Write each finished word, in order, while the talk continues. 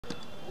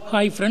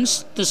Hi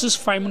friends, this is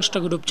 5 Minutes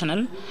Tech YouTube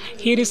channel.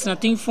 Here is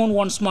Nothing Phone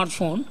One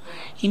Smartphone.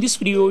 In this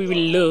video we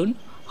will learn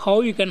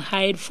how you can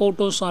hide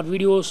photos or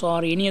videos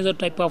or any other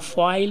type of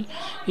file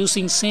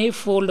using Save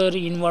folder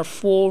in your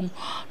phone,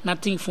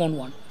 Nothing Phone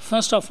One.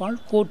 First of all,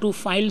 go to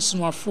Files in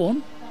your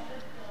phone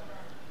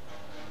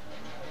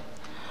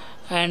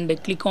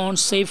and click on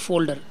Save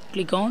folder.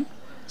 Click on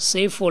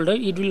Save folder.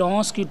 It will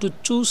ask you to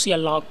choose a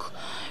lock.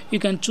 You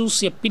can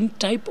choose a pin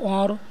type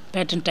or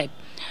pattern type.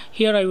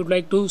 Here I would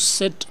like to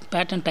set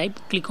pattern type.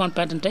 Click on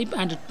pattern type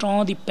and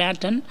draw the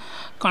pattern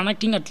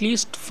connecting at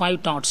least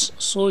 5 dots.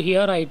 So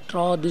here I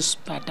draw this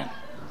pattern.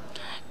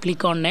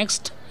 Click on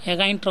next.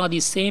 Again draw the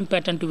same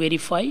pattern to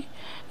verify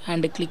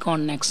and click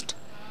on next.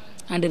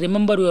 And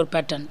remember your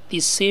pattern.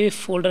 The save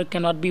folder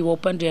cannot be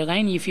opened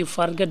again if you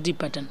forget the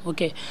pattern.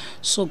 Okay,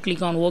 so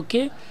click on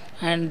OK,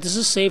 and this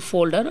is save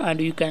folder, and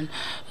you can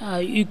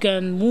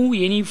move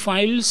any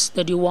files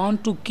that you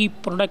want to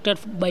keep protected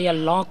by a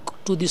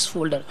lock to this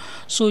folder.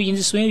 So in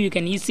this way you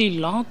can easily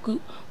lock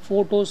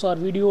photos or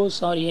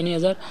videos or any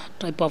other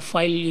type of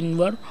file in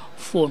your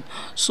phone.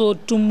 So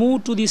to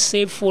move to the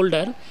save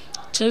folder,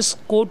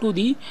 just go to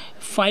the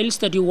files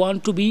that you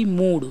want to be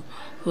moved.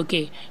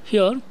 Okay,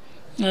 here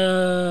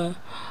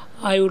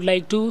I would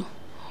like to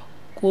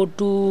go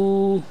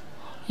to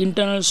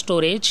internal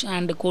storage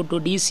and go to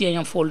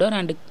DCIM folder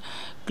and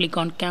click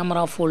on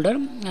camera folder,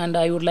 and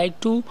I would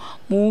like to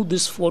move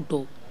this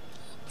photo,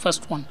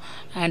 first one,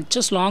 and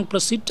just long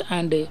press it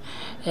and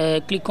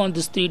click on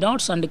these 3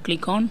 dots and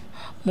click on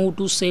move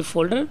to save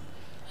folder,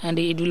 and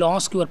it will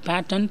ask your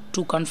pattern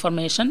to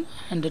confirmation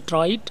and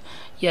try it.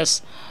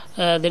 Yes,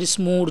 that is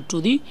moved to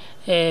the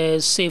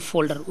save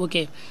folder.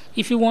 Okay,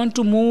 if you want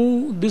to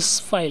move this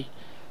file,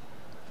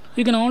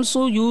 you can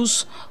also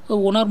use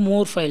one or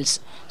more files.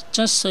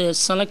 Just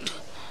select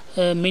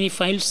many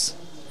files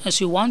as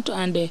you want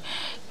and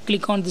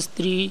click on these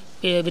 3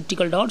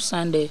 vertical dots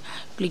and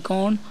click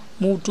on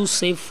move to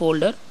save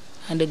folder,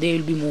 and they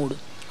will be moved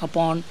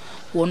upon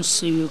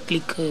once you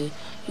click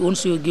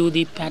once you give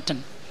the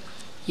pattern.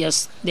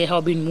 Yes, they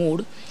have been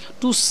moved.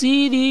 To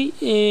see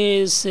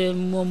the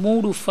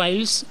moved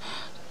files,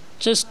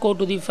 just go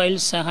to the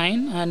files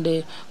again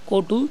and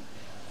go to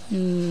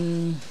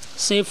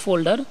save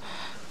folder.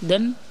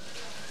 Then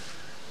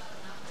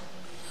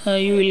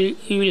you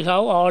will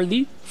have all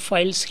the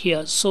files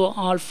here. So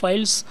all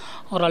files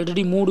are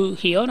already moved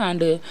here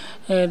and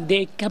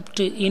they kept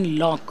in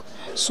lock.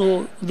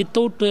 So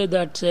without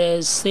that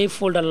save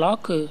folder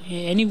lock,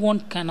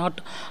 anyone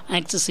cannot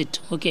access it.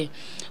 Okay,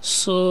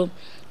 so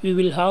we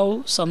will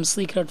have some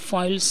secret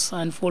files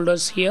and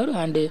folders here,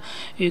 and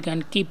you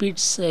can keep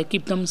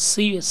them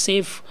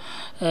safe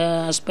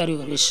as per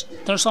your wish.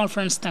 That's all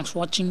friends, thanks for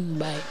watching,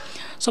 bye.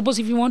 Suppose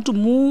if you want to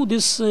move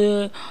this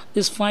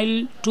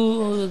file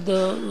to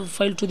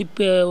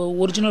the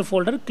original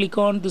folder, click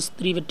on this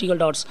 3 vertical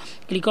dots,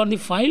 click on the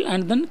file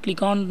and then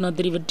click on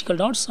 3 vertical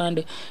dots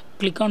and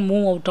click on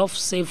move out of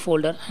save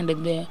folder, and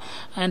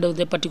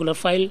the particular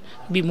file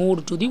be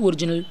moved to the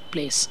original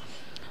place.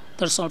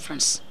 That's all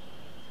friends.